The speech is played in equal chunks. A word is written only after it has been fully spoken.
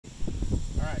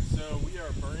So we are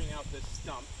burning out this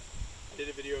stump. I did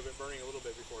a video of it burning a little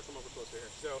bit before. Come over closer here.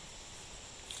 So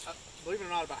believe it or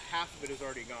not, about half of it is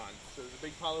already gone. So there's a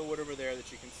big pile of wood over there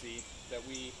that you can see that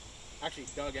we actually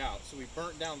dug out. So we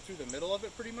burnt down through the middle of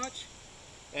it pretty much.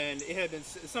 And it had been,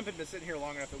 stump had been sitting here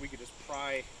long enough that we could just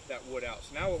pry that wood out.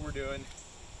 So now what we're doing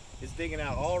is digging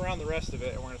out all around the rest of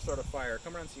it, and we're going to start a fire.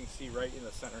 Come around so you can see right in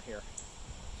the center here.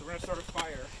 So we're going to start a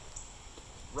fire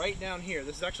right down here.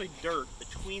 This is actually dirt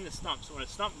between the stumps. So when a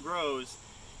stump grows,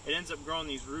 it ends up growing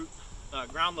these root,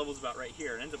 ground levels about right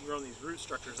here. It ends up growing these root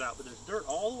structures out, but there's dirt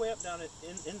all the way up down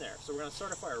in there. So we're going to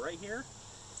start a fire right here.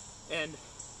 And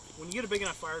when you get a big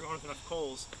enough fire going with enough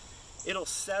coals, it'll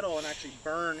settle and actually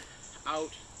burn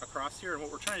out across here. And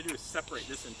what we're trying to do is separate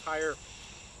this entire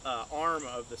arm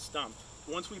of the stump.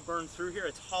 Once we burn through here,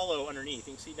 it's hollow underneath.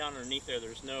 You can see down underneath there,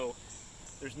 there's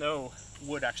no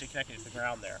wood actually connected to the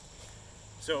ground there.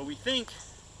 So we think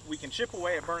we can chip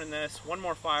away at burning this. One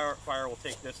more fire will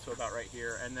take this to about right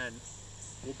here, and then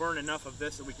we'll burn enough of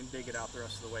this that we can dig it out the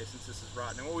rest of the way since this is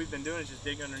rotten. And what we've been doing is just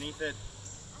dig underneath it,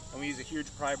 and we use a huge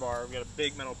pry bar. We've got a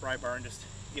big metal pry bar and just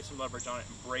get some leverage on it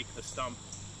and break the stump,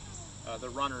 the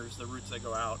runners, the roots that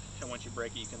go out, and once you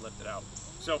break it, you can lift it out.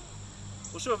 So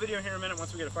we'll show a video here in a minute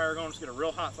once we get a fire going. Just get a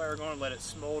real hot fire going, let it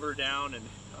smolder down, and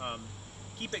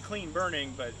keep it clean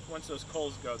burning, but once those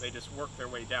coals go, they just work their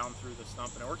way down through the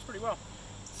stump, and it works pretty well.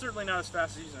 It's certainly not as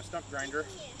fast as using a stump grinder,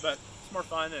 but it's more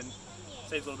fun and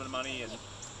saves a little bit of money and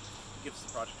gives us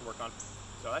a project to work on.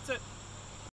 So that's it.